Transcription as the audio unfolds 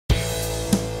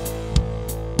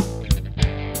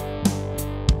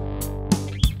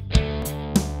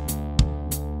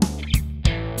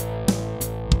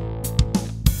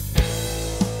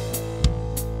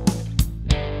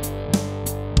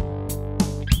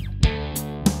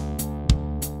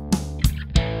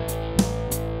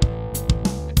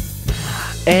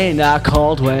In a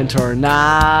cold winter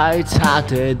night, at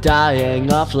the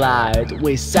dying of light,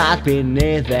 we sat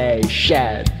beneath a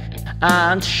shed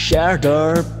and shared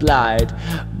our plight.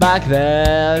 Back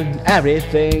then,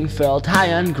 everything felt high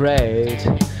and great.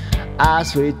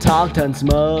 As we talked and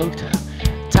smoked,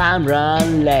 time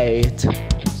ran late.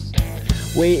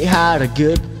 We had a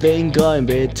good thing going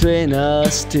between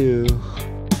us two.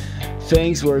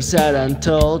 Things were said and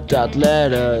told that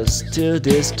led us to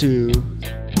this too.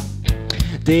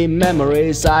 The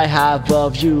memories I have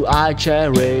of you I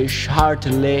cherish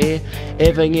heartily,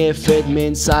 even if it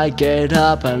means I get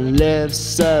up and live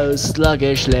so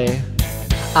sluggishly.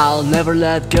 I'll never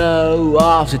let go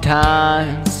of the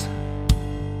times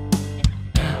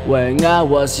when I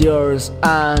was yours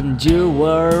and you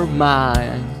were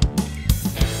mine.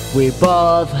 We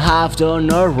both have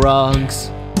done our wrongs,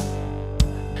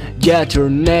 yet your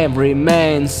name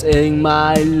remains in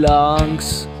my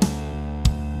lungs.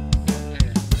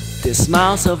 The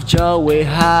smiles of joy we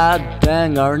had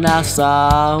then are now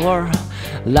sour,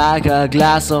 like a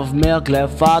glass of milk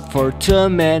left out for too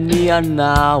many an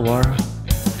hour.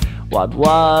 What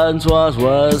once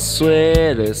was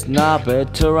sweet is now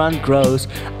bitter and gross.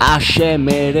 A shame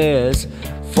it is,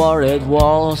 for it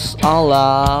was all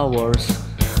ours.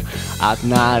 At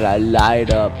night I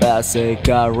light up a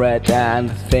cigarette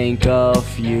and think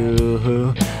of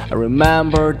you. I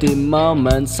remember the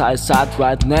moments I sat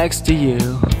right next to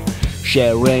you,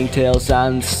 sharing tales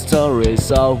and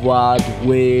stories of what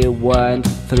we went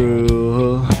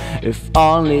through. If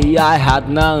only I had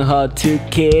known how to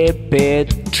keep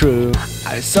it true.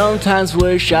 I sometimes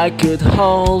wish I could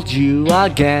hold you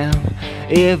again,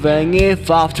 even if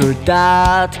after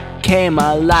that came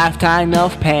a lifetime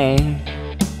of pain.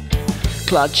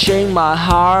 Clutching my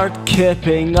heart,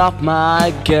 keeping up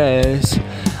my gaze.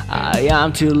 I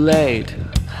am too late,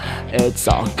 it's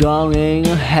all gone in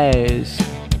a haze.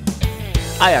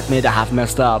 I admit I have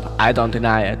messed up, I don't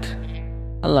deny it.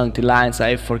 Along the lines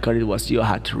I forgot it was you I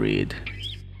had to read.